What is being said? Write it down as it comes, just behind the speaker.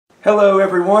Hello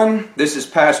everyone, this is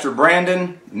Pastor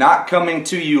Brandon, not coming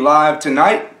to you live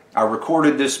tonight. I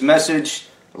recorded this message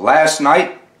last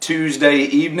night, Tuesday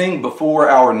evening, before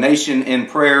our Nation in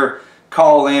Prayer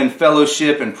call-in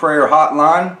fellowship and prayer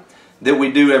hotline that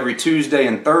we do every Tuesday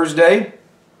and Thursday.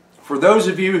 For those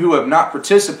of you who have not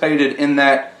participated in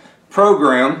that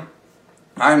program,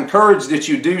 I encourage that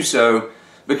you do so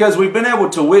because we've been able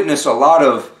to witness a lot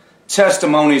of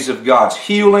testimonies of God's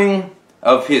healing,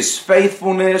 of His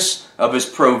faithfulness, of His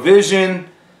provision.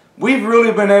 We've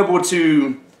really been able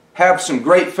to have some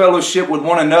great fellowship with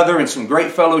one another and some great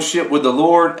fellowship with the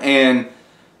Lord, and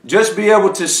just be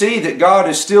able to see that God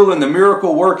is still in the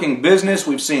miracle working business.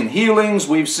 We've seen healings,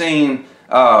 we've seen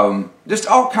just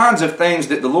all kinds of things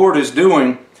that the Lord is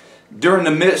doing during the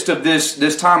midst of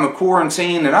this time of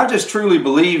quarantine. And I just truly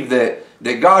believe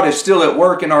that God is still at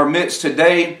work in our midst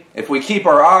today. If we keep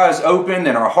our eyes open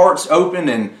and our hearts open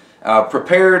and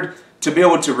prepared to be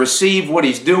able to receive what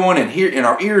He's doing and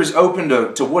our ears open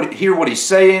to hear what He's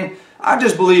saying, I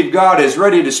just believe God is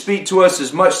ready to speak to us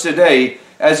as much today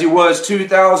as He was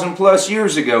 2,000 plus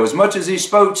years ago. As much as He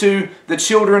spoke to the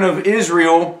children of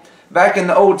Israel back in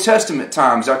the Old Testament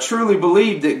times, I truly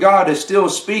believe that God is still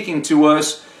speaking to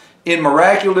us in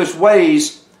miraculous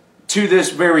ways to this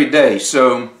very day.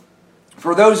 So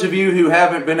for those of you who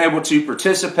haven't been able to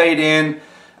participate in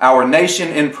our Nation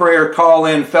in Prayer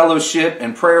call-in fellowship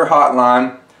and prayer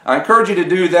hotline, I encourage you to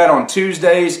do that on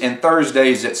Tuesdays and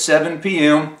Thursdays at 7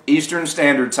 p.m. Eastern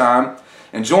Standard Time,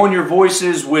 and join your voice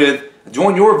with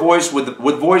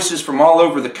voices from all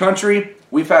over the country.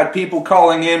 We've had people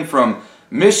calling in from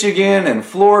Michigan and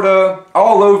Florida,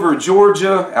 all over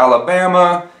Georgia,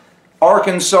 Alabama,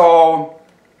 Arkansas.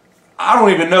 I don't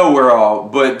even know where all,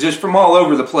 but just from all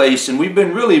over the place. And we've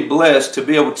been really blessed to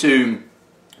be able to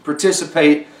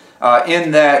participate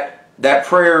in that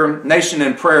prayer, Nation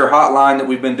in Prayer hotline that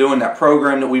we've been doing, that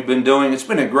program that we've been doing. It's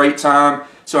been a great time,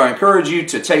 so I encourage you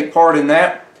to take part in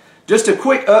that. Just a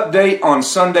quick update on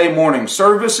Sunday morning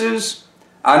services.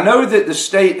 I know that the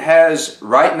state has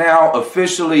right now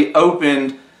officially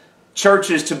opened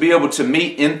churches to be able to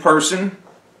meet in person.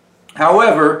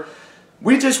 However,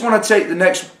 we just want to take the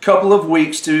next couple of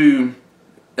weeks to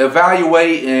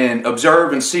evaluate and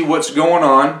observe and see what's going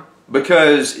on.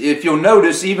 Because if you'll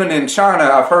notice, even in China,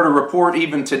 I've heard a report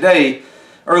even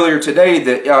earlier today,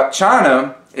 that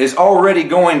China is already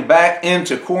going back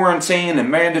into quarantine and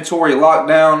mandatory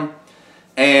lockdown.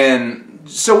 And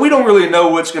so we don't really know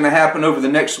what's going to happen over the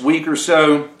next week or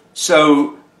so.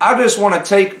 So I just want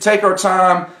to take our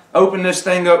time, open this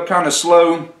thing up kind of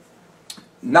slow.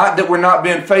 Not that we're not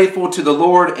being faithful to the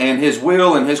Lord and His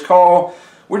will and His call.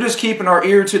 We're just keeping our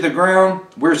ear to the ground.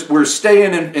 We're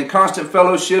staying in constant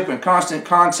fellowship and constant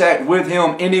contact with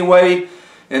Him anyway.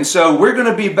 And so we're going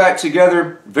to be back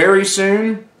together very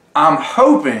soon. I'm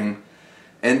hoping,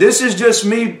 and this is just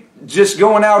me just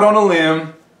going out on a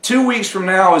limb, 2 weeks from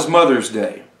now is Mother's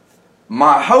Day.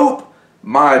 My hope,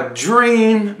 my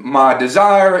dream, my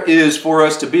desire is for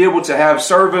us to be able to have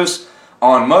service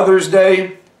on Mother's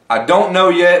Day. I don't know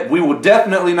yet. We will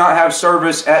definitely not have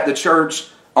service at the church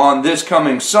on this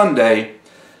coming Sunday,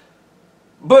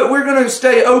 but we're going to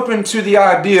stay open to the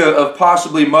idea of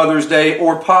possibly Mother's Day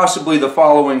or possibly the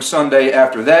following Sunday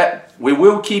after that. We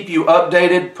will keep you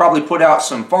updated, probably put out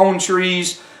some phone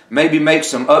trees, maybe make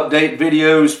some update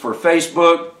videos for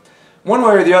Facebook. One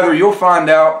way or the other, you'll find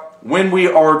out when we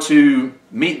are to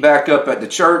meet back up at the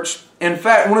church. In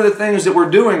fact, one of the things that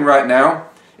we're doing right now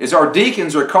is our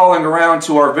deacons are calling around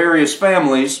to our various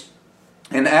families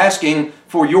and asking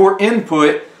for your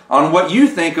input on what you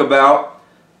think about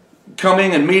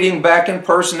coming and meeting back in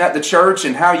person at the church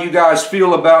and how you guys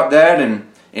feel about that, and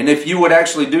if you would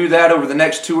actually do that over the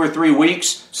next 2 or 3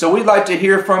 weeks. So we'd like to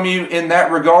hear from you in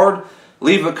that regard.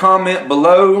 Leave a comment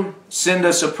below, send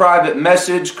us a private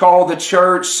message, call the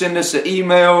church, send us an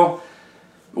email,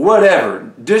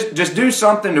 whatever. Just do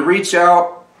something to reach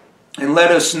out and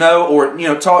let us know, or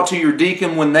talk to your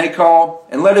deacon when they call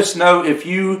and let us know if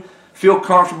you feel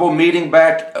comfortable meeting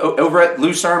back over at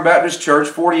Lucerne Baptist Church,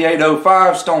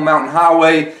 4805 Stone Mountain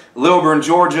Highway, Lilburn,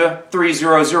 Georgia,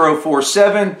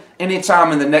 30047,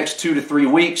 anytime in the next 2 to 3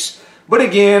 weeks. But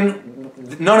again,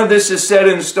 none of this is set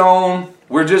in stone.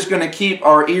 We're just going to keep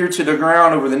our ear to the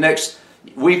ground over the next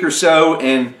week or so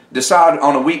and decide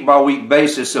on a week-by-week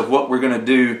basis of what we're going to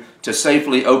do to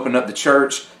safely open up the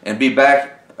church and be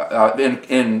back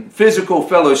in physical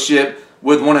fellowship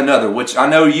with one another, which I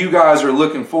know you guys are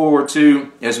looking forward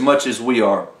to as much as we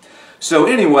are. So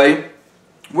anyway,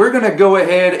 we're going to go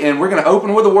ahead and we're going to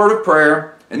open with a word of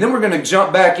prayer, and then we're going to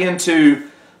jump back into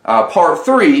part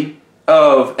 3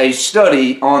 of a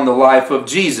study on the life of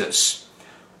Jesus.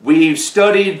 We've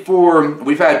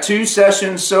had 2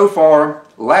 sessions so far.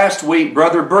 Last week,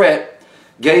 Brother Brett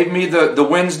gave me the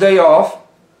Wednesday off,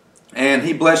 and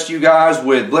he blessed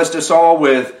us all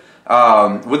with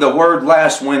the word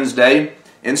last Wednesday.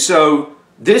 And so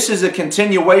this is a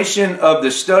continuation of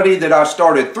the study that I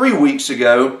started 3 weeks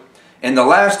ago, and the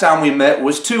last time we met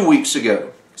was 2 weeks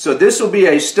ago. So this will be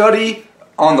a study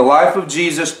on the life of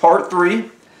Jesus, part 3.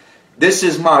 This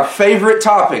is my favorite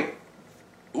topic.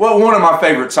 Well, one of my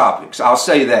favorite topics, I'll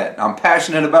say that. I'm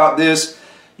passionate about this.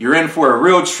 You're in for a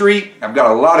real treat. I've got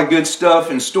a lot of good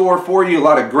stuff in store for you, a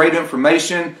lot of great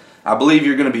information. I believe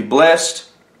you're going to be blessed,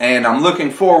 and I'm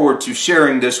looking forward to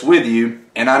sharing this with you.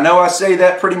 And I know I say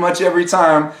that pretty much every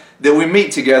time that we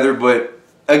meet together, but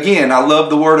again, I love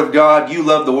the Word of God. You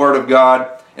love the Word of God,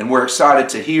 and we're excited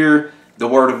to hear the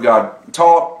Word of God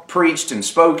taught, preached, and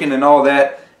spoken, and all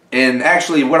that. And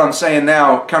actually, what I'm saying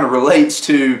now kind of relates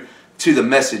to the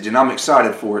message, and I'm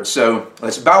excited for it. So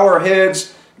let's bow our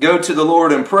heads, go to the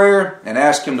Lord in prayer, and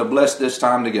ask Him to bless this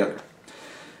time together.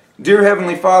 Dear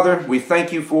Heavenly Father, we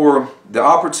thank you for the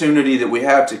opportunity that we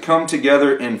have to come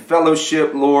together in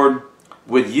fellowship, Lord,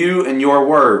 with you and your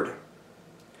word.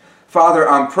 Father,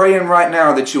 I'm praying right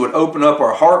now that you would open up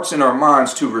our hearts and our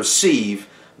minds to receive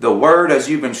the word as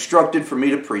you've instructed for me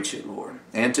to preach it, Lord,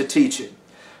 and to teach it.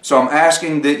 So I'm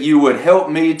asking that you would help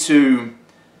me to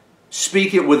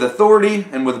speak it with authority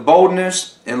and with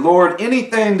boldness. And Lord,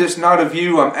 anything that's not of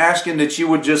you, I'm asking that you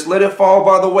would just let it fall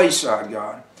by the wayside,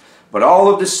 God. But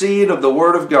all of the seed of the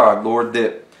Word of God, Lord,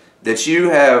 that you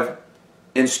have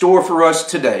in store for us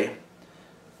today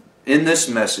in this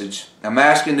message, I'm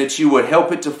asking that you would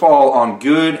help it to fall on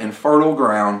good and fertile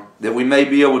ground, that we may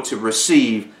be able to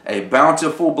receive a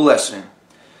bountiful blessing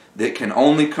that can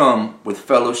only come with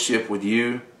fellowship with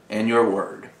you and your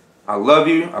word. I love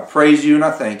you, I praise you, and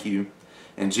I thank you.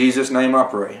 In Jesus' name I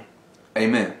pray.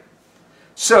 Amen.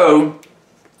 So,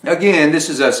 again, this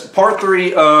is part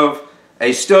 3 of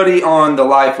a study on the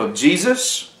life of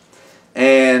Jesus.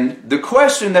 And the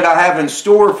question that I have in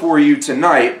store for you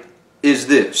tonight is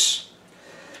this: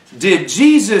 did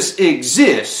Jesus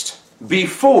exist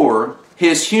before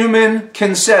his human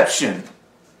conception?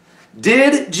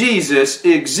 Did Jesus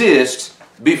exist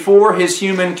before his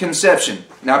human conception?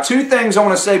 Now, 2 things I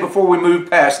want to say before we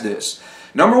move past this.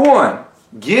 Number 1,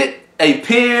 get a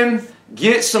pen,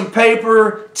 get some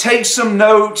paper, take some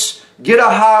notes, get a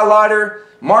highlighter,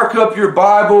 mark up your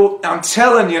Bible. I'm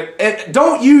telling you,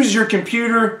 don't use your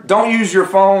computer, don't use your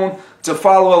phone to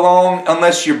follow along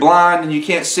unless you're blind and you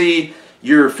can't see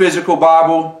your physical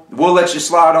Bible. We'll let you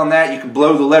slide on that. You can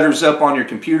blow the letters up on your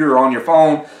computer or on your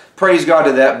phone. Praise God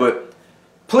to that. But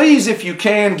please, if you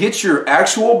can, get your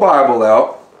actual Bible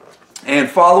out and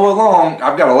follow along.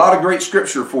 I've got a lot of great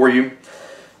scripture for you.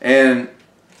 And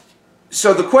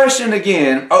so the question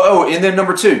again, and then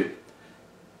number 2,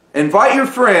 invite your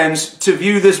friends to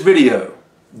view this video.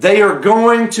 They are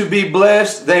going to be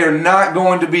blessed. They are not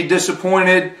going to be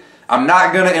disappointed. I'm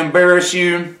not going to embarrass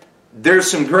you.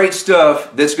 There's some great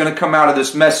stuff that's going to come out of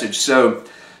this message. So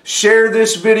share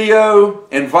this video.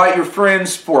 Invite your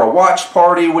friends for a watch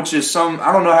party, which is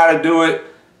I don't know how to do it.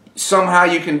 Somehow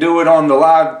you can do it on the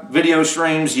live video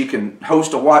streams. You can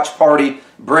host a watch party.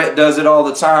 Brett does it all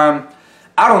the time.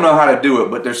 I don't know how to do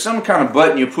it, but there's some kind of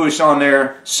button you push on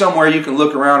there. Somewhere you can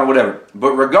look around or whatever.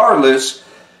 But regardless,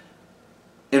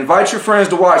 invite your friends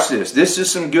to watch this. This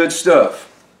is some good stuff.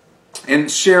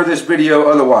 And share this video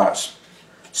otherwise.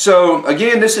 So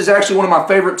again, this is actually one of my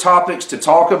favorite topics to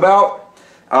talk about.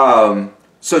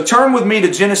 So turn with me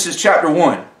to Genesis chapter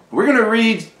 1. We're going to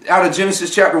read out of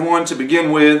Genesis chapter 1 to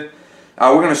begin with.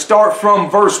 We're going to start from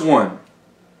verse 1.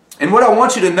 And what I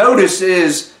want you to notice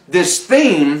is this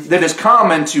theme that is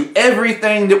common to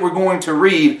everything that we're going to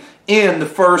read in the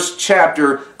first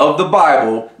chapter of the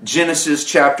Bible, Genesis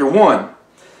chapter 1.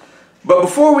 But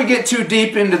before we get too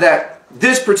deep into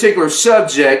this particular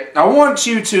subject, I want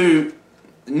you to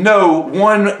know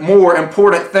one more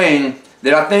important thing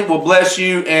that I think will bless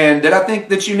you and that I think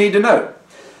that you need to know.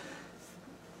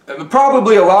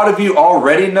 Probably a lot of you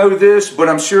already know this, but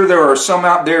I'm sure there are some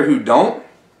out there who don't.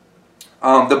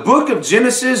 The book of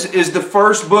Genesis is the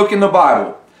first book in the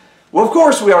Bible. Well, of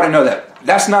course we already know that.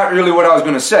 That's not really what I was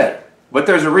going to say, but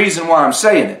there's a reason why I'm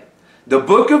saying it. The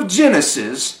book of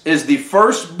Genesis is the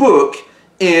first book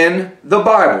in the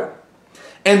Bible.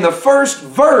 And the first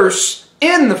verse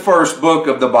in the first book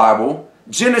of the Bible,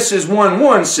 Genesis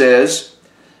 1:1 says,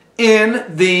 "In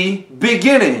the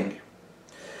beginning."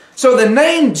 So the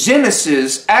name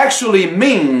Genesis actually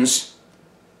means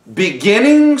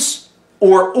beginnings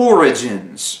or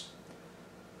origins.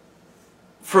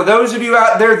 For those of you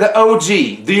out there, the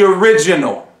OG, the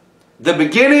original. the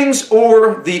beginnings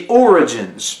or the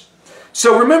origins.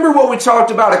 So remember what we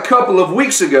talked about a couple of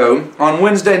weeks ago on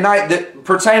Wednesday night that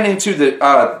pertaining to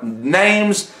the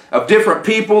names of different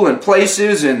people and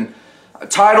places and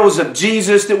titles of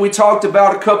Jesus that we talked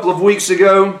about a couple of weeks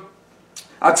ago.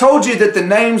 I told you that the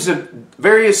names of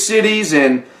various cities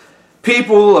and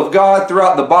people of God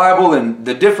throughout the Bible and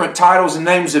the different titles and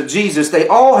names of Jesus, they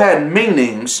all had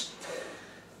meanings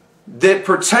that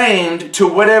pertained to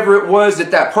whatever it was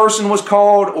that that person was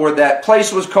called or that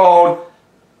place was called.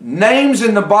 Names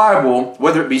in the Bible,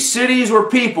 whether it be cities or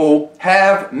people,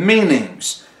 have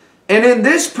meanings. And in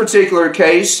this particular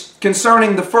case,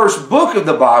 concerning the first book of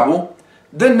the Bible,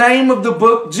 the name of the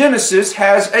book Genesis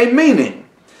has a meaning.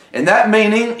 And that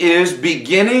meaning is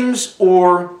beginnings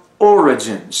or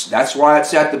origins. That's why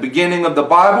it's at the beginning of the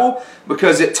Bible,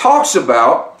 because it talks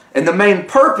about, and the main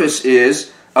purpose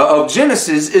is of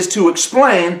Genesis is to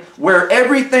explain where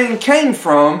everything came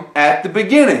from at the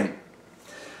beginning.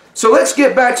 So let's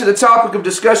get back to the topic of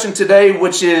discussion today,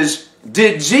 which is,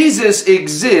 did Jesus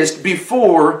exist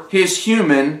before his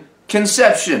human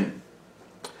conception?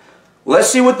 Let's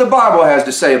see what the Bible has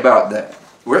to say about that.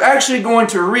 We're actually going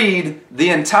to read the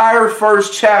entire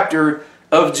first chapter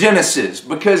of Genesis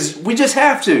because we just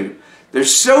have to.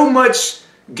 There's so much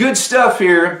good stuff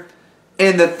here,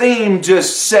 and the theme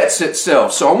just sets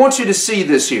itself. So I want you to see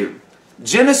this here.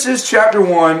 Genesis chapter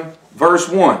 1, verse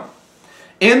 1.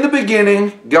 In the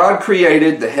beginning, God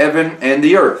created the heaven and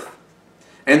the earth.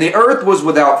 And the earth was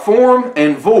without form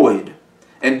and void,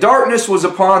 and darkness was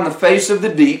upon the face of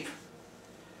the deep.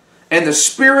 And the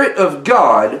Spirit of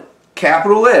God,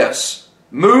 capital S,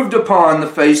 moved upon the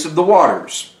face of the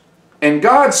waters. And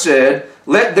God said,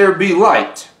 "Let there be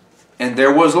light." And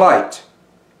there was light.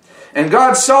 And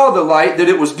God saw the light that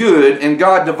it was good, and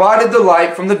God divided the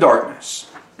light from the darkness.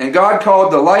 And God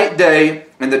called the light day,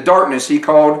 and the darkness he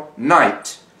called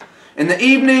night. And the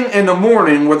evening and the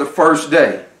morning were the first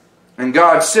day. And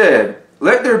God said,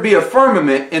 "Let there be a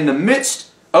firmament in the midst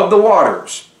of the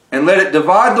waters, and let it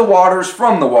divide the waters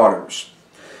from the waters."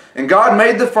 And God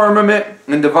made the firmament,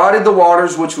 and divided the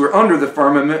waters which were under the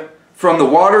firmament from the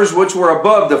waters which were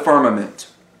above the firmament.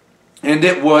 And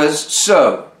it was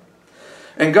so.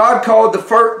 And God called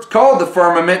the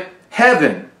firmament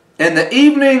heaven, and the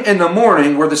evening and the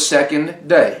morning were the second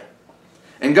day.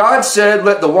 And God said,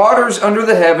 "Let the waters under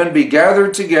the heaven be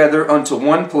gathered together unto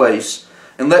one place,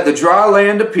 and let the dry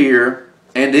land appear."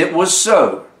 And it was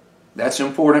so. That's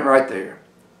important right there,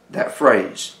 that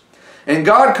phrase. And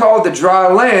God called the dry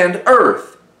land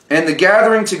earth, and the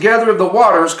gathering together of the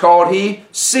waters called he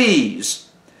seas.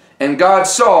 And God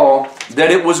saw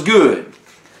that it was good.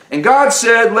 And God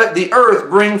said, "Let the earth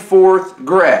bring forth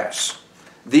grass,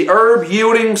 the herb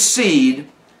yielding seed,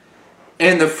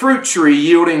 and the fruit tree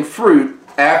yielding fruit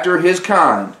after his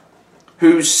kind,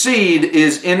 whose seed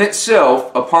is in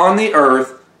itself upon the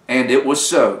earth." And it was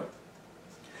so.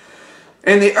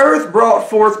 And the earth brought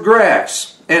forth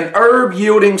grass, and herb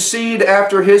yielding seed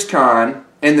after his kind,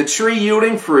 and the tree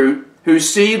yielding fruit,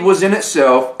 whose seed was in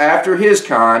itself after his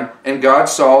kind. And God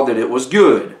saw that it was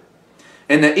good.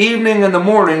 And the evening and the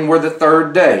morning were the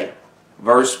third day.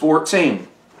 Verse 14.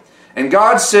 And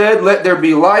God said, "Let there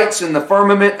be lights in the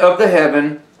firmament of the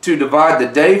heaven to divide the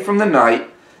day from the night,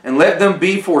 and let them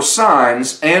be for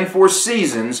signs and for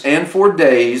seasons and for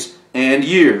days and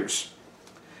years.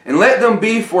 And let them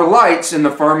be for lights in the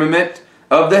firmament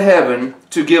of the heaven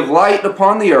to give light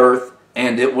upon the earth."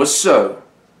 And it was so.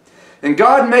 And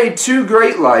God made two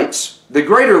great lights, the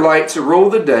greater light to rule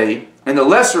the day, and the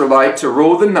lesser light to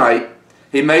rule the night.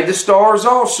 He made the stars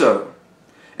also.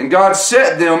 And God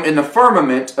set them in the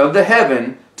firmament of the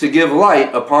heaven to give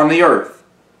light upon the earth,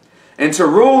 and to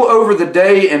rule over the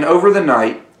day and over the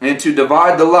night, and to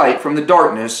divide the light from the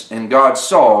darkness. And God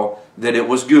saw that it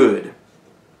was good.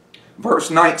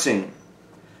 Verse 19.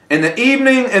 And the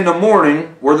evening and the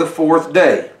morning were the fourth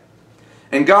day.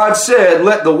 And God said,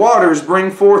 "Let the waters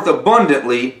bring forth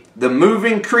abundantly the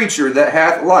moving creature that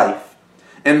hath life,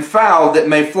 and fowl that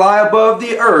may fly above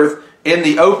the earth in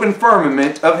the open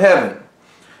firmament of heaven.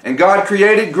 And God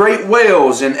created great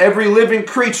whales and every living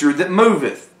creature that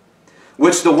moveth,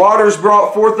 which the waters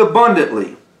brought forth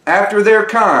abundantly, after their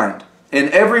kind, and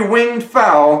every winged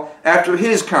fowl after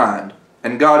his kind.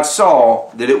 And God saw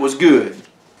that it was good.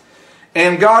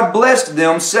 And God blessed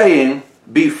them, saying,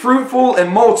 Be fruitful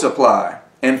and multiply,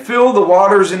 and fill the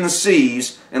waters in the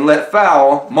seas, and let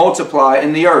fowl multiply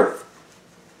in the earth.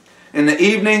 And the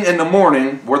evening and the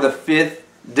morning were the fifth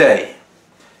day.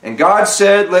 And God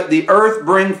said, Let the earth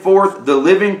bring forth the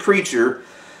living creature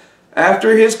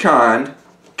after his kind,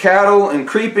 cattle and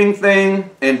creeping thing,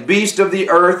 and beast of the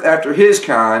earth after his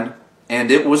kind. And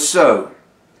it was so.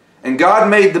 And God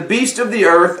made the beasts of the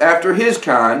earth after his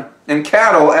kind, and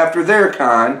cattle after their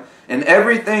kind, and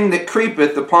everything that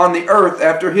creepeth upon the earth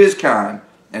after his kind.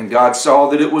 And God saw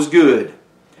that it was good.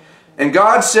 And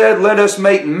God said, Let us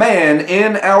make man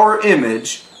in our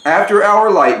image, after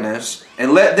our likeness,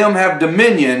 and let them have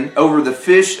dominion over the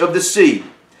fish of the sea,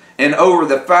 and over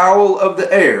the fowl of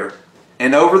the air,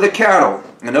 and over the cattle,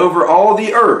 and over all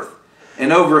the earth,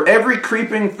 and over every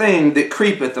creeping thing that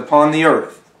creepeth upon the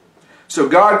earth. So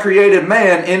God created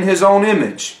man in his own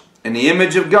image. In the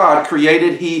image of God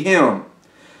created he him.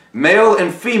 Male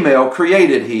and female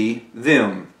created he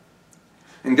them.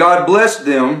 And God blessed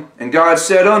them, and God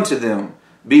said unto them,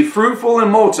 Be fruitful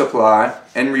and multiply,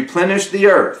 and replenish the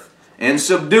earth, and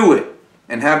subdue it,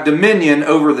 and have dominion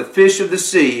over the fish of the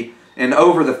sea, and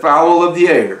over the fowl of the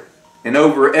air, and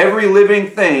over every living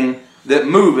thing that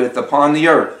moveth upon the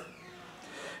earth.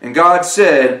 And God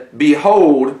said,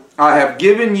 Behold, I have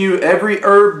given you every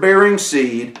herb-bearing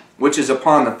seed, which is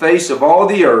upon the face of all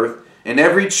the earth, and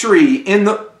every tree in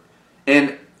the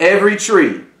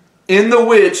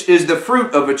which is the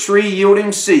fruit of a tree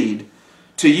yielding seed.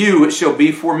 To you it shall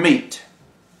be for meat.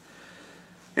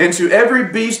 And to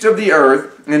every beast of the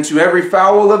earth, and to every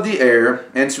fowl of the air,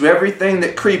 and to everything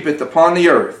that creepeth upon the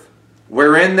earth,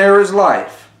 wherein there is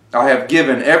life, I have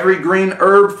given every green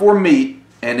herb for meat.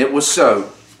 And it was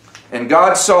so. And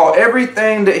God saw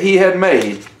everything that he had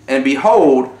made, and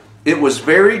behold, it was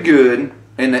very good.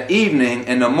 And the evening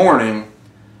and the morning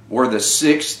were the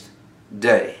sixth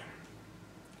day.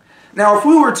 Now, if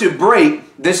we were to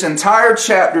break this entire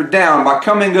chapter down by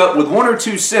coming up with one or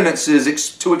two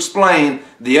sentences to explain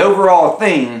the overall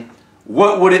theme,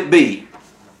 what would it be?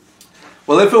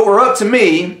 Well, if it were up to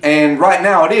me, and right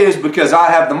now it is because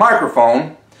I have the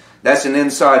microphone, that's an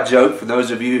inside joke for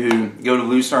those of you who go to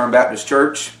Lucerne Baptist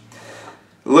Church.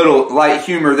 A little light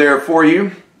humor there for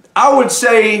you. I would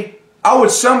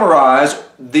summarize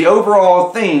the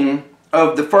overall theme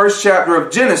of the first chapter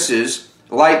of Genesis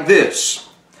like this.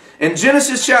 In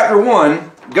Genesis chapter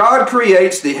 1, God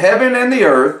creates the heaven and the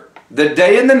earth, the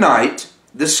day and the night,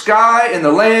 the sky and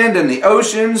the land and the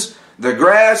oceans, the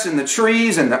grass and the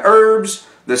trees and the herbs,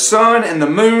 the sun and the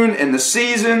moon and the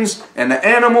seasons and the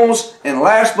animals, and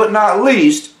last but not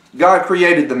least, God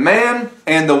created the man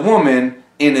and the woman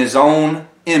in his own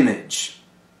image.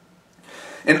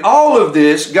 And all of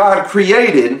this God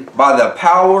created by the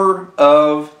power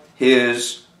of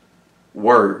his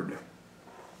word.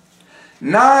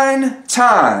 9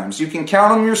 times, you can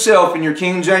count them yourself in your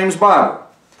King James Bible,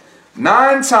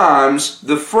 9 times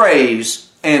the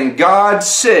phrase, and God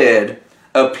said,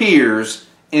 appears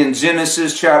in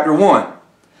Genesis chapter 1.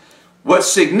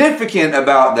 What's significant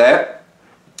about that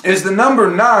is the number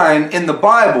 9 in the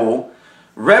Bible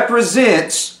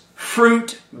represents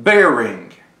fruit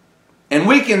bearing. And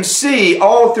we can see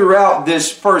all throughout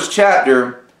this first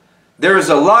chapter, there is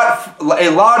a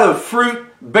lot of fruit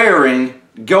bearing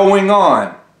going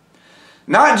on.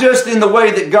 Not just in the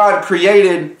way that God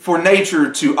created for nature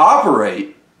to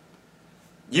operate.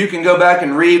 You can go back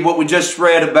and read what we just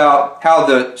read about how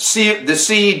the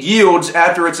seed yields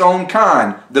after its own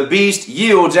kind. The beast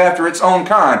yields after its own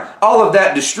kind. All of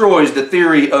that destroys the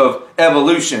theory of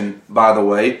evolution, by the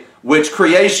way, which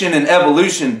creation and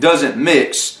evolution doesn't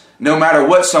mix. No matter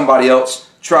what somebody else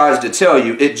tries to tell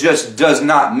you, it just does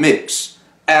not mix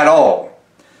at all.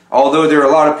 Although there are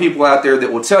a lot of people out there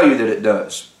that will tell you that it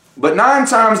does. But 9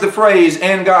 times the phrase,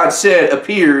 and God said,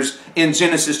 appears in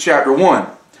Genesis chapter 1.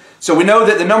 So we know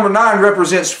that the number 9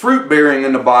 represents fruit bearing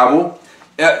in the Bible.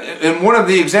 And one of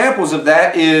the examples of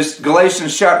that is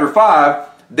Galatians chapter 5.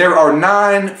 There are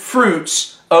 9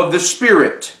 fruits of the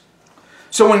Spirit.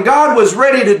 So when God was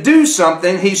ready to do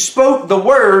something, he spoke the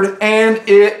word and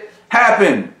it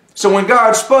happened. So when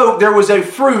God spoke, there was a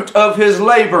fruit of his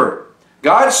labor.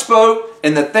 God spoke,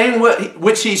 and the thing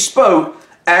which he spoke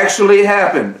actually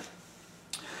happened.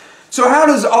 So how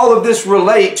does all of this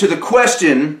relate to the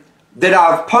question that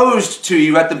I've posed to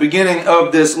you at the beginning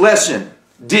of this lesson?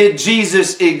 Did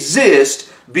Jesus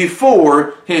exist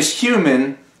before his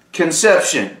human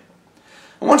conception?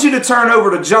 I want you to turn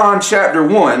over to John chapter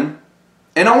 1.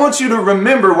 And I want you to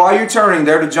remember, while you're turning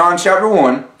there to John chapter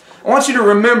 1, I want you to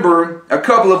remember a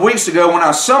couple of weeks ago when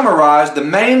I summarized the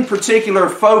main particular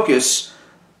focus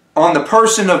on the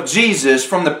person of Jesus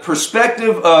from the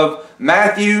perspective of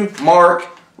Matthew, Mark,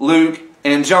 Luke,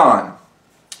 and John.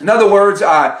 In other words,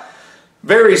 I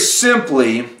very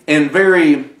simply and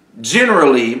very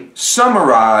generally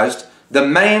summarized the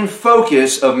main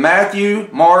focus of Matthew,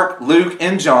 Mark, Luke,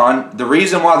 and John. The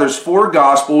reason why there's 4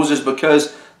 Gospels is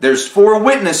because there's 4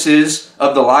 witnesses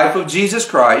of the life of Jesus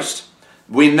Christ.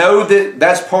 We know that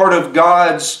that's part of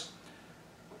God's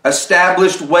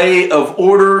established way of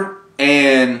order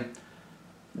and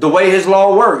the way His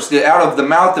law works, that out of the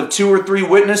mouth of 2 or 3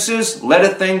 witnesses, let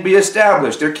a thing be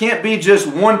established. There can't be just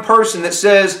one person that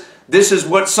says this is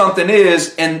what something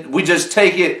is and we just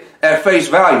take it at face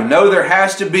value. No, there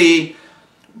has to be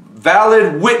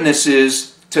valid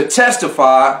witnesses to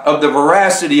testify of the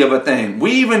veracity of a thing.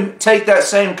 We even take that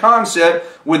same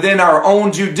concept within our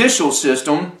own judicial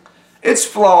system. It's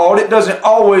flawed. It doesn't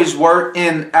always work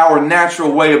in our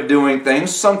natural way of doing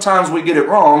things. Sometimes we get it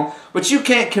wrong. But you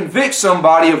can't convict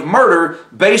somebody of murder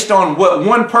based on what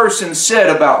one person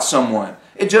said about someone.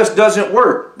 It just doesn't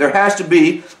work. There has to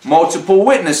be multiple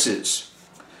witnesses.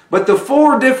 But the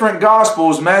 4 different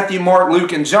Gospels, Matthew, Mark,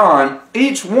 Luke, and John,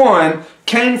 each one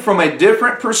came from a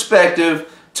different perspective,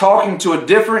 talking to a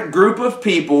different group of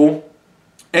people,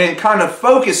 and kind of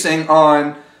focusing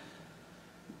on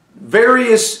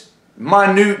various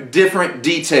minute different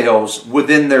details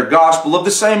within their gospel of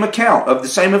the same account,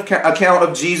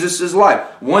 of Jesus' life.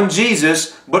 One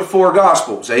Jesus, but 4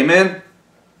 gospels. Amen?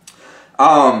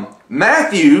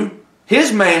 Matthew,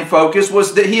 his main focus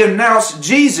was that he announced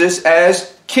Jesus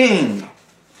as king.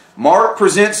 Mark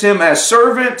presents him as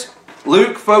servant.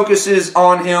 Luke focuses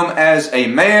on him as a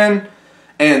man.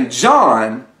 And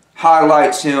John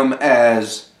highlights him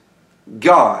as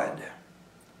God.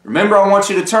 Remember, I want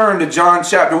you to turn to John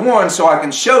chapter 1 so I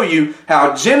can show you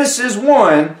how Genesis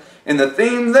 1 and the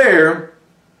theme there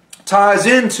ties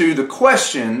into the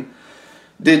question,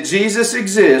 did Jesus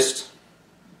exist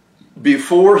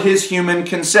before His human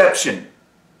conception?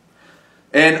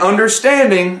 And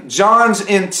understanding John's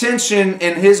intention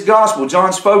in his gospel,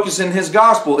 John's focus in his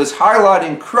gospel is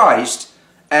highlighting Christ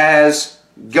as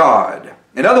God.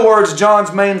 In other words,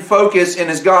 John's main focus in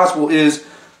his gospel is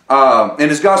in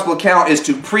his gospel account is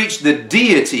to preach the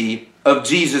deity of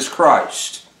Jesus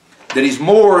Christ. That He's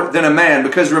more than a man.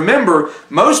 Because remember,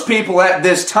 most people at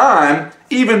this time,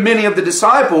 even many of the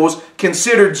disciples,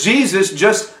 considered Jesus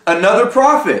just another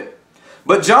prophet.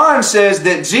 But John says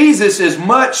that Jesus is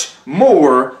much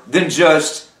more than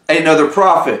just another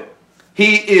prophet.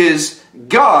 He is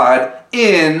God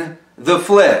in the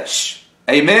flesh.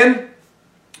 Amen?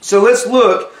 So let's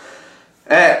look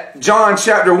at John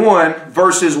chapter 1,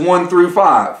 verses 1 through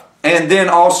 5, and then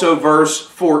also verse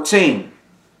 14.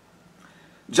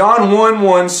 John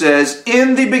 1:1 says,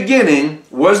 "In the beginning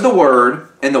was the Word,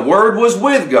 and the Word was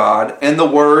with God, and the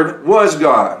Word was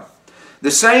God.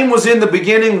 The same was in the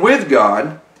beginning with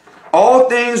God. All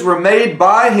things were made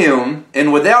by Him,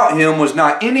 and without Him was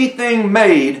not anything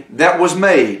made that was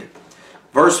made."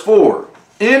 Verse 4,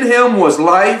 "In Him was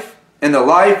life, and the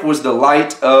life was the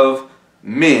light of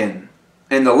men.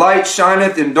 And the light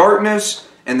shineth in darkness,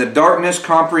 and the darkness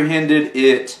comprehended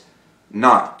it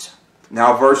not."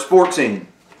 Now verse 14.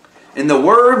 "And the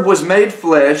Word was made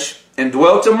flesh, and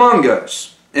dwelt among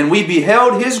us. And we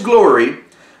beheld His glory,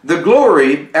 the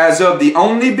glory as of the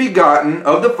only begotten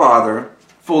of the Father,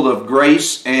 full of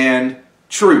grace and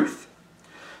truth."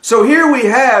 So here we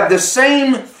have the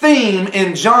same theme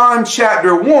in John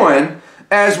chapter 1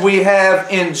 as we have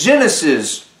in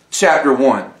Genesis chapter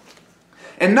 1.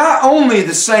 And not only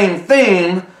the same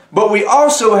theme, but we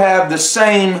also have the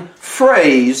same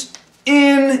phrase,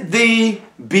 "in the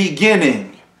beginning."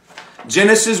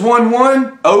 Genesis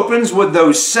 1:1 opens with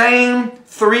those same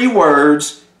 3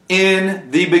 words, "in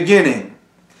the beginning."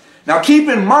 Now keep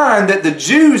in mind that the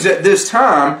Jews at this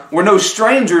time were no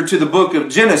stranger to the book of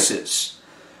Genesis.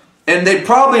 And they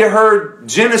probably heard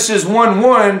Genesis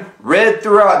 1:1 read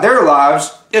throughout their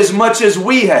lives as much as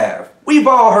we have. We've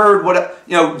all heard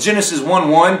Genesis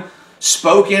 1:1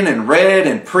 spoken and read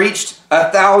and preached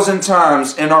 1,000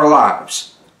 times in our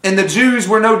lives. And the Jews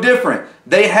were no different.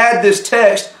 They had this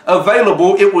text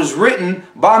available. It was written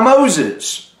by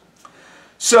Moses.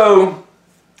 So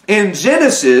in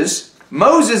Genesis,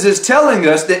 Moses is telling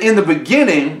us that in the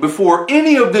beginning, before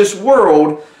any of this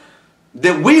world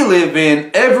that we live in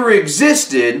ever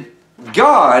existed,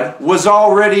 God was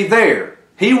already there.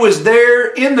 He was there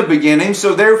in the beginning,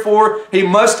 so therefore He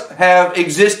must have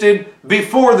existed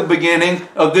before the beginning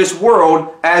of this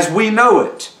world as we know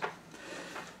it.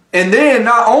 And then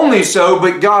not only so,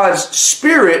 but God's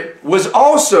Spirit was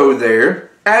also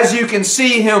there, as you can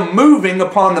see Him moving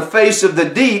upon the face of the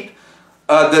deep,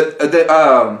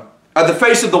 the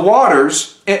face of the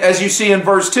waters, as you see in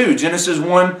verse 2, Genesis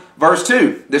 1 verse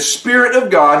 2. The Spirit of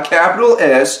God, capital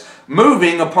S,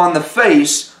 moving upon the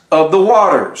face of the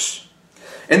waters.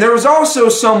 And there was also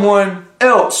someone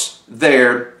else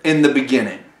there in the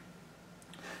beginning.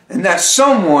 And that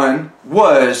someone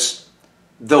was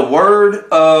the Word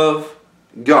of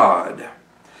God.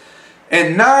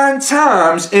 And 9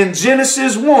 times in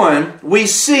Genesis 1, we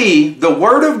see the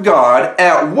Word of God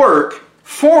at work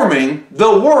forming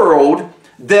the world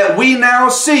that we now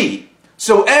see.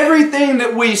 So everything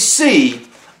that we see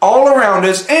all around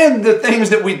us and the things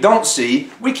that we don't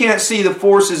see, we can't see the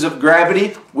forces of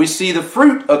gravity. We see the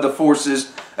fruit of the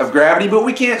forces of gravity, but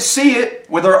we can't see it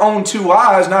with our own 2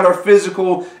 eyes, not our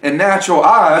physical and natural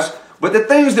eyes. But the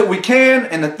things that we can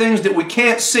and the things that we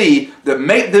can't see that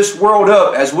make this world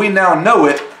up as we now know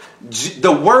it,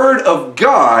 the Word of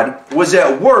God was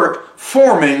at work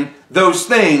forming those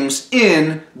things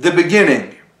in the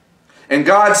beginning. And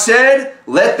God said,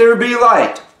 "Let there be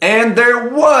light." And there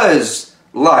was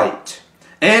light.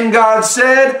 And God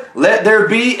said, "Let there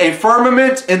be a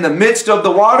firmament in the midst of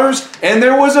the waters." And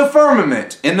there was a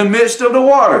firmament in the midst of the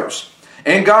waters.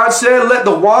 And God said, "Let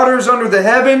the waters under the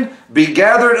heaven be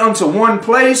gathered unto one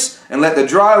place, and let the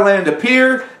dry land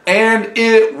appear." And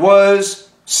it was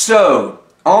so.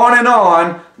 On and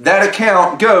on that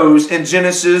account goes in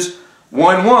Genesis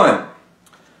 1:1.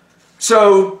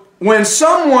 So when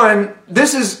someone,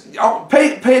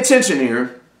 pay attention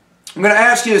here. I'm going to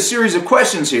ask you a series of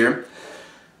questions here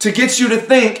to get you to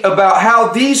think about how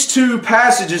these 2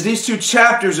 passages, these 2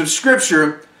 chapters of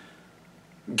Scripture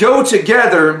go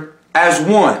together as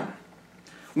one.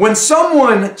 When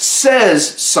someone says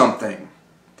something,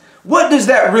 what does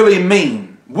that really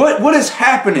mean? What is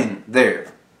happening there?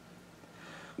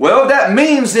 Well, that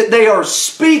means that they are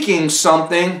speaking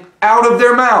something out of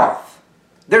their mouth.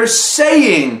 They're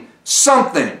saying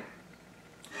something.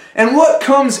 And what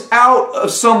comes out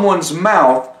of someone's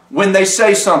mouth when they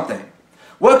say something?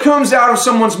 What comes out of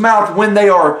someone's mouth when they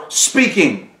are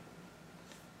speaking?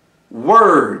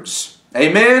 Words.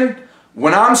 Amen?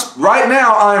 Right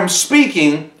now I am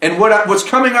speaking, and what's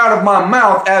coming out of my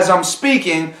mouth as I'm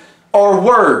speaking are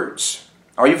words.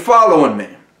 Are you following me?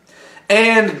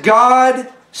 And God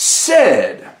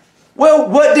said, well,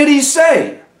 what did He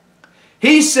say?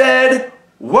 He said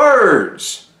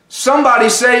words. Somebody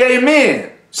say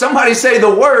amen. Somebody say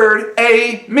the word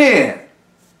amen.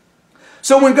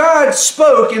 So when God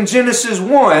spoke in Genesis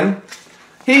 1,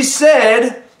 He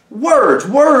said words.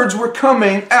 Words were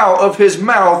coming out of His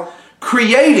mouth,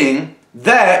 creating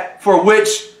that for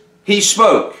which He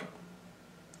spoke.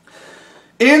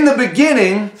 In the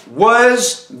beginning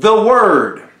was the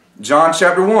Word. John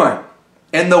chapter 1.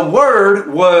 And the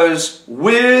Word was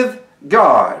with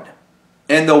God.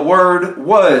 And the Word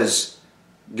was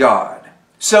God.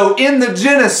 So in the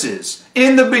Genesis,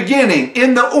 in the beginning,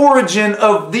 in the origin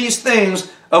of these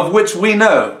things of which we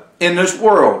know in this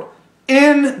world,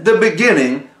 in the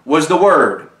beginning was the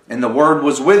Word. And the Word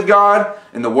was with God,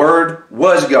 and the Word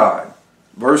was God.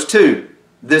 Verse 2.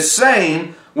 The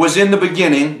same was in the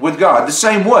beginning with God. The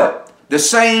same what? The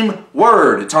same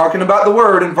Word. Talking about the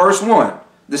Word in verse 1.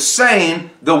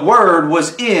 The Word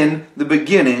was in the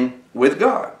beginning with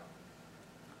God.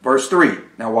 Verse 3.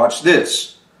 Now watch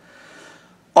this.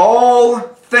 All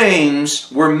things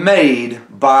were made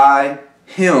by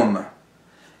Him,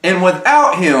 and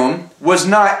without Him was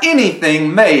not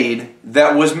anything made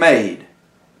that was made.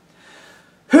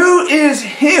 Who is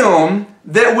Him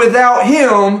that without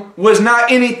Him was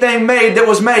not anything made that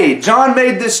was made? John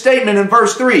made this statement in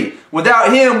verse 3.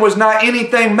 Without Him was not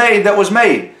anything made that was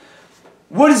made.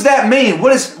 What does that mean?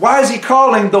 Why is he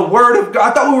calling the Word of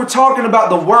God? I thought we were talking about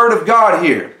the Word of God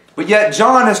here. But yet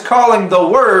John is calling the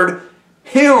Word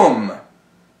Him.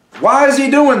 Why is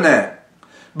he doing that?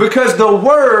 Because the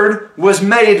Word was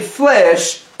made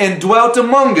flesh and dwelt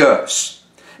among us.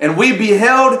 And we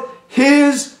beheld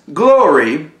His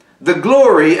glory, the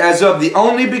glory as of the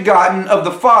only begotten of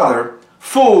the Father,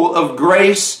 full of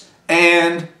grace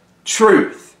and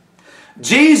truth.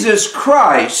 Jesus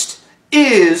Christ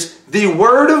is the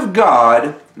Word of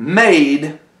God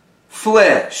made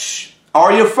flesh.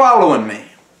 Are you following me?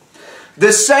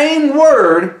 The same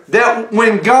Word that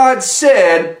when God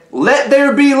said, "Let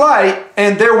there be light,"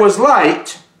 and there was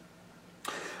light,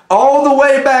 all the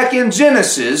way back in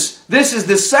Genesis, this is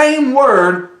the same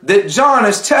Word that John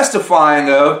is testifying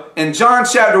of in John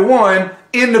chapter 1.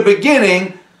 In the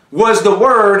beginning was the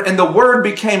Word, and the Word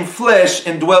became flesh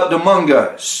and dwelt among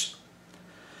us.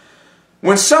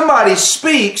 When somebody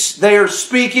speaks, they are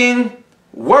speaking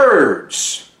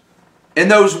words.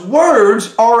 And those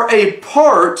words are a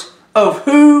part of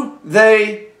who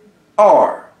they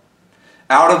are.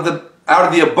 Out of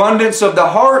the abundance of the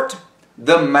heart,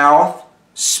 the mouth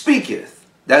speaketh.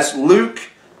 That's Luke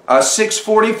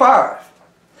 6:45.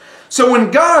 So when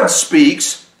God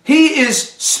speaks, He is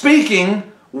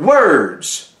speaking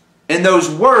words. And those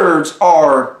words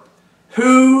are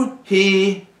who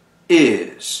He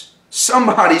is.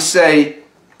 Somebody say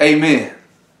amen.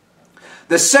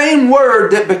 The same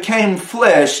Word that became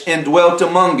flesh and dwelt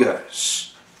among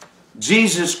us.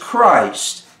 Jesus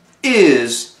Christ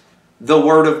is the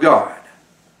Word of God.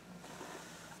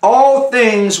 All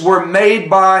things were made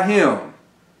by Him.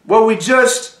 Well, we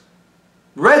just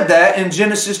read that in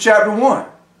Genesis chapter 1.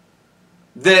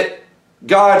 That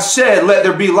God said, "Let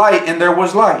there be light," and there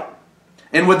was light.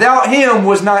 And without Him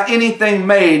was not anything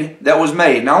made that was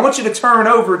made. Now I want you to turn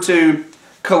over to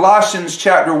Colossians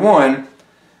chapter 1.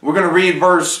 We're going to read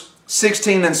verse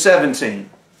 16 and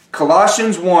 17.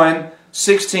 Colossians 1,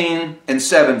 16 and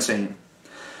 17.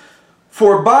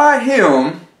 For by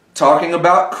Him, talking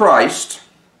about Christ,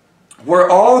 were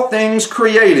all things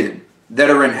created, that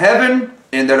are in heaven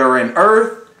and that are in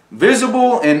earth,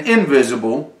 visible and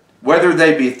invisible, whether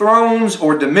they be thrones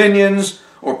or dominions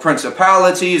or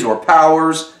principalities or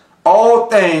powers. All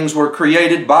things were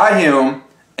created by Him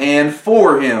and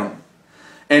for Him.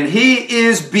 And He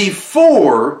is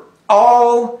before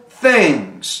all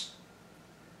things.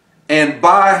 And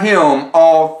by Him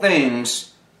all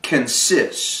things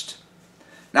consist.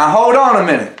 Now hold on a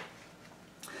minute.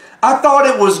 I thought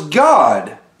it was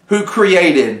God who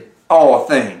created all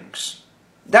things.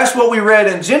 That's what we read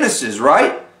in Genesis,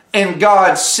 right? And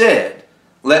God said,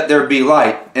 "Let there be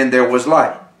light," and there was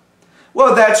light.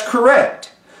 Well, that's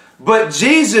correct. But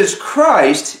Jesus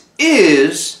Christ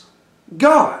is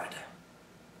God.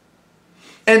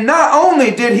 And not only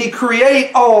did He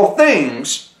create all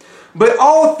things, but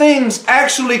all things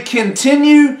actually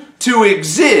continue to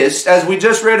exist, as we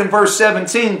just read in verse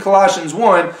 17, Colossians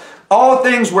 1, all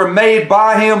things were made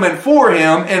by Him and for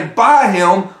Him, and by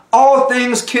Him all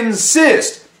things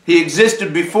consist. He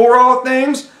existed before all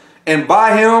things, and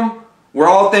by Him were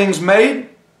all things made.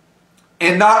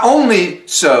 And not only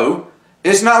so,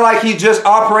 it's not like He just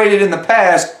operated in the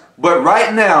past, but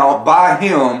right now, by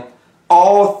Him,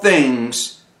 all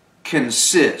things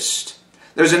consist.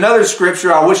 There's another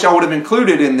scripture I wish I would have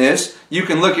included in this. You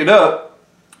can look it up.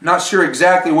 Not sure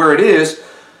exactly where it is.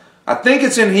 I think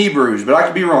it's in Hebrews, but I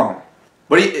could be wrong.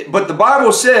 But the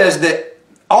Bible says that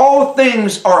all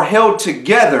things are held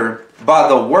together by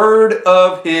the word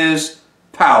of His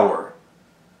power.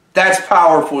 That's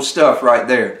powerful stuff right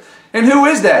there. And who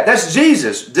is that? That's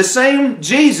Jesus. The same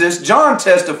Jesus John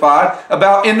testified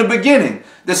about in the beginning.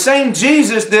 The same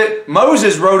Jesus that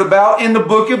Moses wrote about in the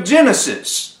book of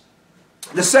Genesis.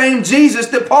 The same Jesus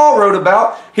that Paul wrote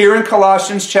about here in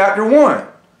Colossians chapter 1.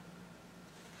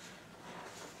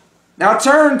 Now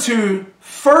turn to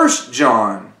 1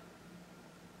 John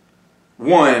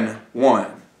 1:1.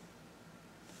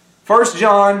 1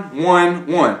 John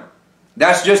 1:1.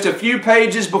 That's just a few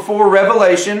pages before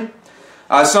Revelation.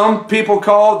 Some people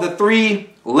call the 3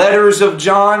 letters of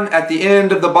John at the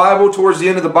end of the Bible, towards the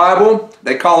end of the Bible,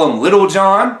 they call them Little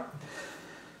John.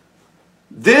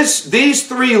 These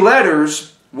 3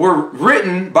 letters were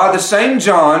written by the same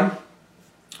John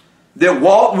that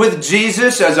walked with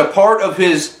Jesus as a part of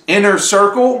His inner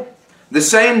circle. The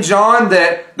same John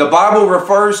that the Bible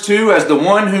refers to as the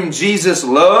one whom Jesus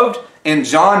loved in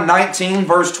John 19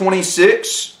 verse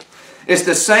 26. It's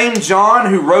the same John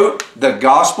who wrote the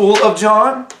Gospel of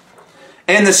John,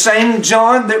 and the same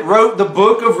John that wrote the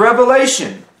book of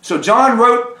Revelation. So John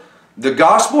wrote the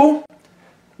Gospel,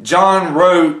 John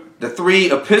wrote the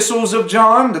 3 epistles of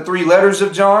John, the 3 letters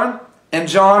of John, and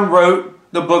John wrote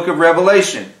the book of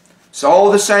Revelation. It's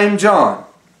all the same John.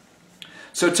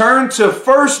 So turn to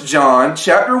 1 John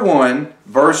chapter 1,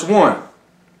 verse 1.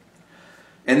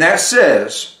 And that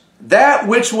says, "That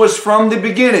which was from the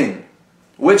beginning,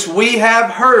 which we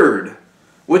have heard,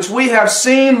 which we have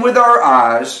seen with our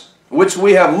eyes, which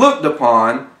we have looked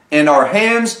upon, and our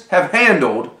hands have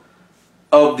handled,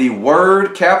 of the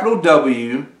Word, capital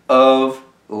W, of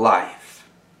life."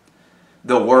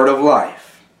 The Word of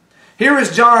life. Here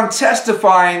is John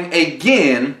testifying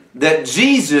again that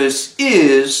Jesus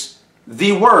is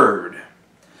the Word.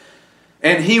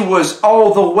 And He was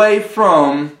all the way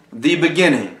from the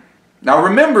beginning. Now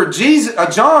remember,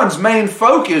 John's main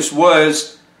focus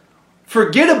was,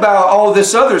 forget about all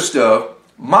this other stuff.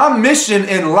 My mission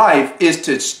in life is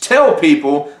to tell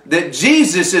people that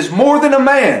Jesus is more than a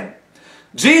man.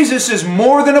 Jesus is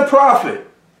more than a prophet.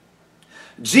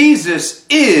 Jesus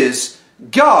is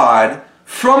God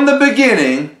from the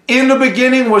beginning. In the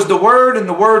beginning was the Word, and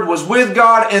the Word was with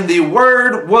God, and the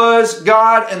Word was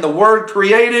God, and the Word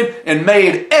created and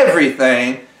made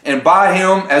everything. And by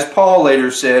Him, as Paul later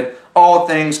said, all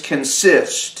things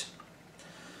consist.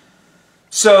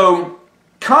 So,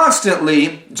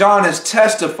 constantly, John is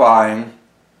testifying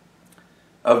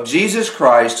of Jesus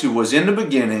Christ, who was in the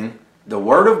beginning, the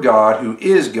Word of God, who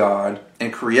is God,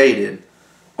 and created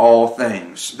all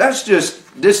things.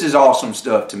 This is awesome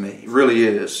stuff to me. It really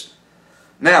is.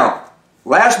 Now,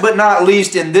 last but not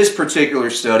least in this particular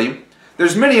study,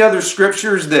 there's many other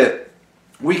scriptures that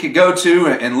we could go to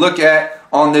and look at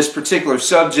on this particular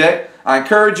subject. I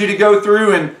encourage you to go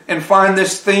through and find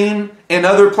this theme in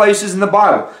other places in the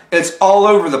Bible. It's all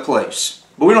over the place.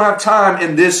 But we don't have time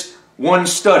in this one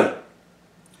study.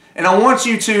 And I want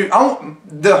you to,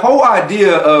 the whole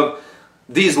idea of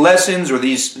these lessons or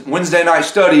these Wednesday night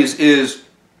studies is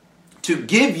to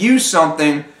give you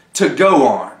something to go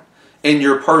on in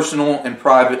your personal and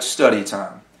private study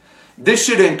time. This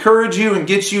should encourage you and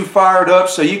get you fired up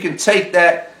so you can take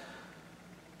that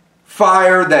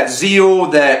fire, that zeal,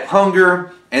 that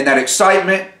hunger, and that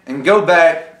excitement and go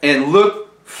back and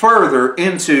look further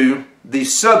into the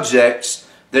subjects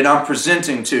that I'm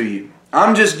presenting to you.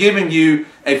 I'm just giving you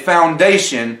a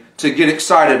foundation to get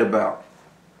excited about.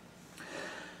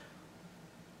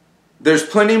 There's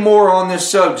plenty more on this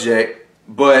subject,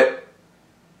 but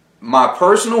my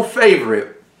personal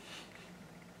favorite,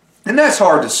 and that's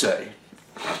hard to say.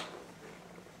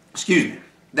 Excuse me.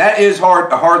 That is a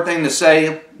hard thing to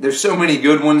say. There's so many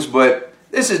good ones, but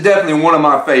this is definitely one of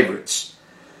my favorites.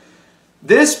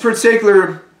 This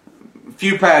particular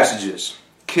few passages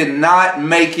cannot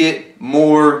make it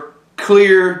more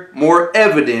clear, more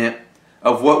evident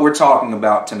of what we're talking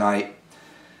about tonight.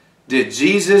 Did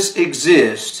Jesus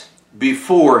exist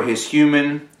before his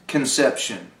human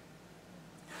conception?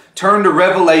 Turn to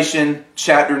Revelation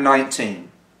chapter 19.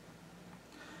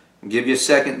 I'll give you a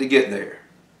second to get there.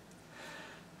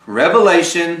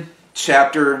 Revelation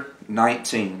chapter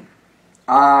 19.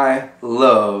 I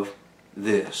love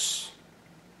this.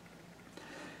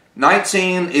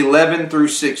 19:11 through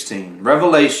 16.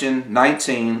 Revelation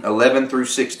 19:11 through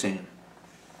 16.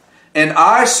 And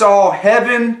I saw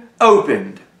heaven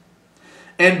opened,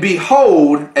 and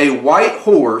behold, a white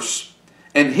horse,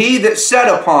 and he that sat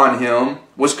upon him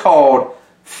was called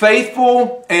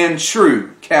Faithful and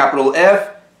True, capital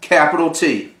F, capital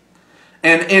T.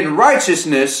 And in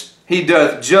righteousness he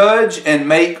doth judge and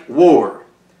make war.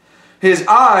 His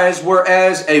eyes were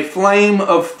as a flame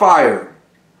of fire,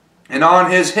 and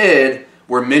on his head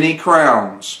were many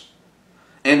crowns.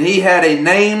 And he had a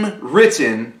name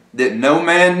written that no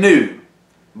man knew,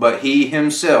 but he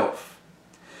himself.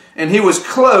 And he was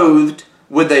clothed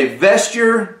with a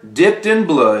vesture dipped in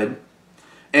blood,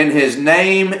 and his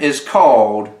name is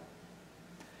called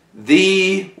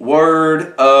the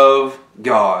Word of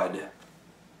God.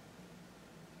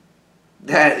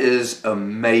 That is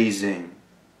amazing.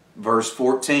 Verse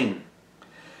 14.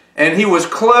 And he was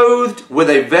clothed with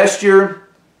a vesture,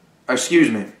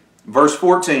 verse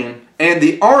 14. And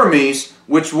the armies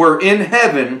which were in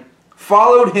heaven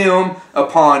followed him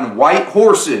upon white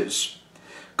horses,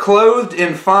 clothed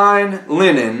in fine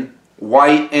linen,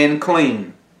 white and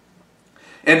clean.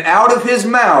 And out of his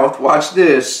mouth, watch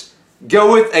this,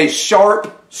 goeth a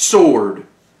sharp sword,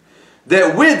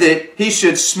 that with it he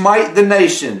should smite the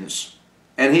nations,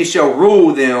 and he shall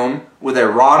rule them with a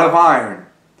rod of iron.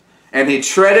 And he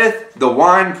treadeth the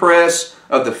winepress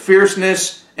of the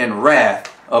fierceness and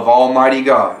wrath of Almighty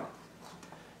God.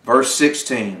 Verse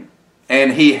 16.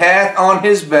 And he hath on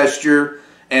his vesture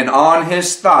and on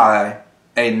his thigh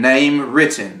a name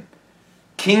written,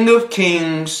 King of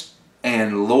Kings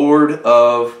and Lord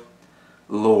of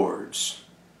Lords.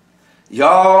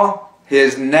 Y'all,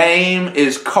 his name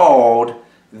is called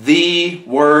the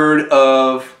Word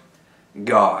of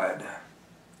God.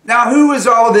 Now, who is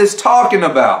all this talking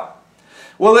about?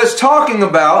 Well, it's talking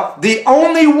about the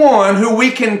only one who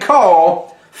we can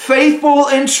call faithful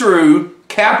and true,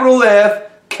 capital F,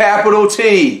 capital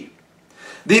T.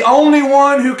 The only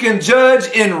one who can judge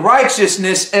in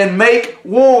righteousness and make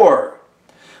war.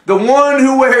 The one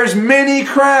who wears many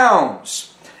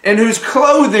crowns and whose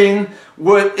clothing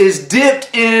is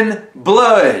dipped in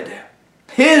blood.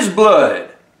 His blood.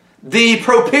 The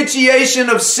propitiation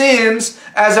of sins,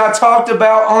 as I talked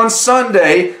about on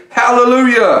Sunday.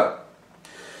 Hallelujah.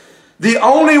 The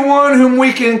only one whom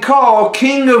we can call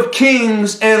King of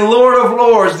Kings and Lord of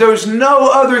Lords. There's no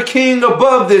other king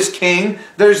above this king.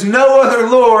 There's no other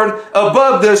Lord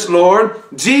above this Lord.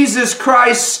 Jesus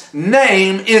Christ's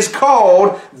name is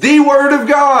called the Word of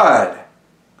God.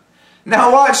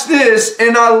 Now watch this,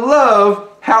 and I love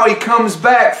how he comes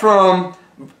back from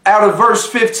out of verse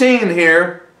 15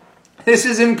 here. This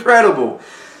is incredible.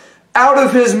 Out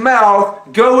of his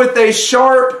mouth goeth a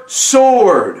sharp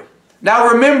sword. Now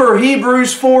remember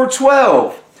Hebrews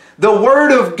 4:12. The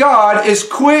Word of God is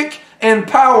quick and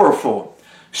powerful,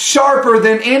 sharper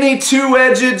than any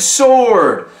two-edged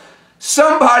sword.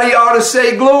 Somebody ought to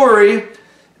say glory.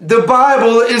 The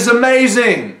Bible is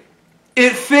amazing.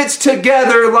 It fits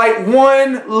together like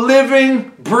one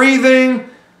living, breathing,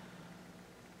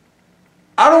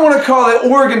 I don't want to call it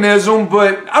organism,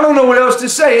 but I don't know what else to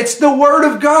say. It's the Word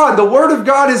of God. The Word of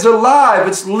God is alive.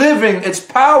 It's living. It's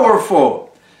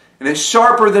powerful. And it's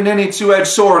sharper than any two-edged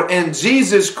sword. And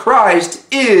Jesus Christ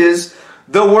is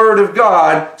the Word of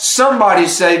God. Somebody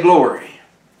say glory.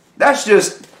 This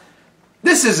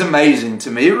is amazing to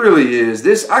me. It really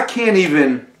is. I can't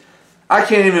even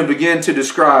begin to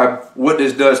describe what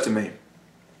this does to me.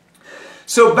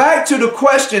 So back to the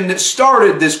question that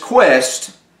started this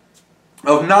quest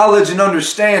of knowledge and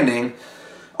understanding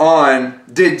on,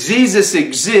 did Jesus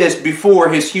exist before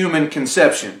his human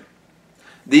conception?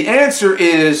 The answer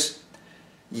is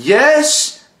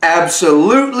yes,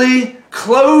 absolutely,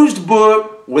 closed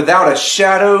book, without a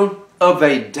shadow of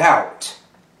a doubt.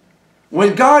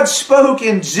 When God spoke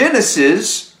in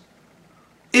Genesis,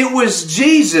 it was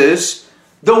Jesus,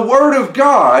 the Word of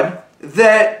God,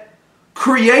 that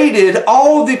created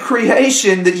all the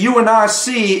creation that you and I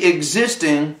see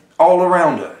existing all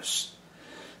around us.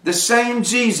 The same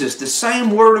Jesus, the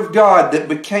same Word of God that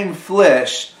became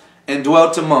flesh and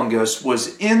dwelt among us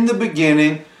was in the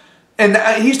beginning. And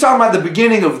he's talking about the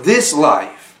beginning of this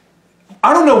life.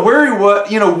 I don't know where he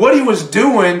was, what he was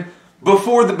doing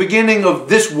before the beginning of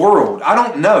this world. I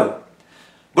don't know.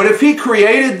 But if he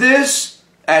created this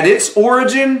at its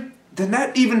origin, then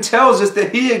that even tells us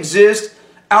that he exists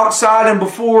outside and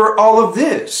before all of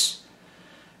this.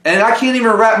 And I can't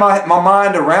even wrap my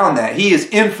mind around that. He is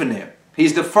infinite.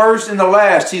 He's the first and the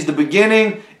last. He's the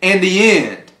beginning and the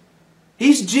end.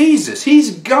 He's Jesus.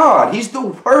 He's God. He's the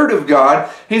Word of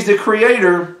God. He's the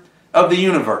creator of the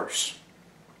universe.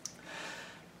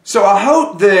 So I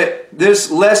hope that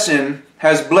this lesson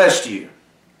has blessed you.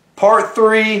 Part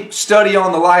 3, study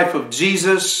on the life of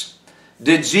Jesus.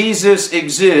 Did Jesus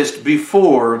exist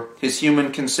before his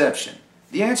human conception?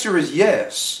 The answer is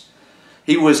yes.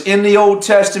 He was in the Old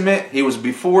Testament. He was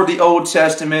before the Old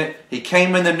Testament. He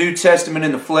came in the New Testament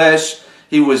in the flesh.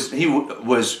 He was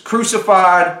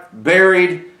crucified,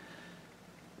 buried,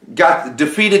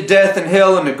 defeated death and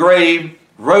hell in the grave,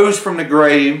 rose from the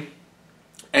grave,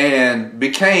 and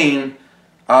became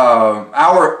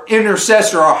our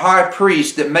intercessor, our high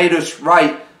priest that made us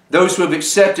right. Those who have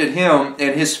accepted him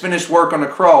and his finished work on the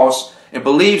cross and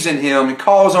believes in him and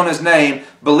calls on his name,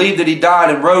 believe that he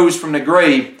died and rose from the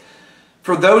grave.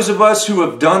 For those of us who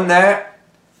have done that,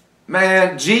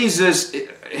 man, Jesus,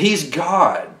 he's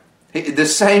God. The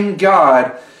same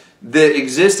God that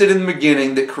existed in the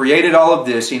beginning, that created all of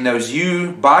this. He knows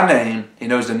you by name. He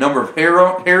knows the number of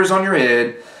hairs on your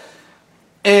head.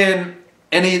 And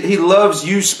he loves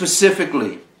you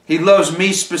specifically. He loves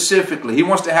me specifically. He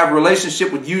wants to have a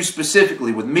relationship with you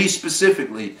specifically, with me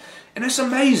specifically. And it's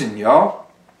amazing, y'all.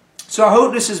 So I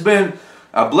hope this has been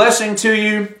a blessing to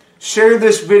you. Share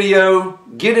this video.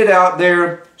 Get it out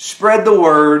there. Spread the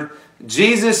word.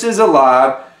 Jesus is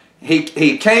alive.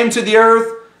 He came to the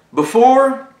earth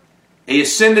before. He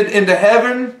ascended into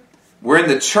heaven. We're in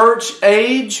the church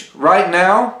age right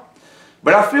now.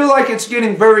 But I feel like it's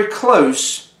getting very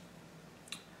close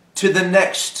to the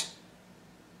next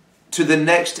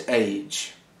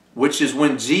age, which is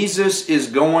when Jesus is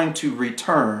going to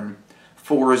return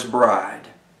for his bride.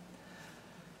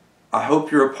 I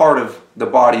hope you're a part of the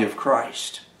body of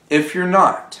Christ. If you're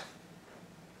not,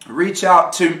 reach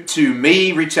out to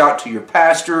me, reach out to your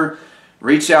pastor,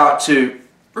 reach out to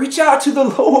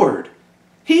the Lord.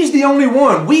 He's the only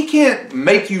one. We can't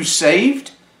make you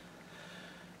saved.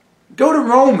 Go to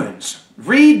Romans.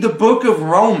 Read the book of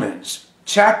Romans,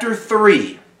 chapter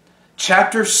 3,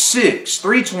 chapter 6,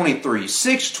 3:23,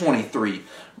 6:23.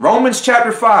 Romans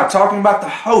chapter 5, talking about the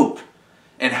hope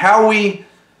and how we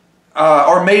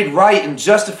are made right and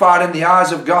justified in the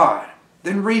eyes of God.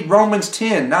 Then read Romans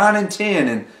 10, 9 and 10,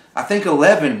 and I think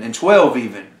 11 and 12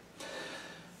 even.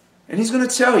 And he's going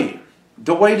to tell you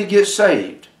the way to get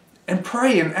saved. And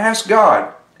pray and ask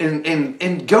God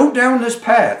and go down this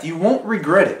path. You won't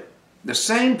regret it. The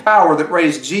same power that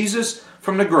raised Jesus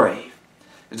from the grave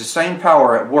is the same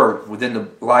power at work within the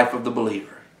life of the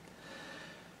believer.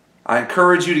 I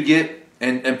encourage you to get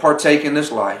and partake in this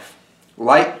life.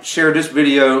 Like, share this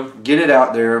video, get it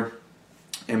out there,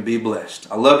 and be blessed.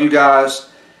 I love you guys,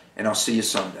 and I'll see you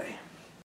someday.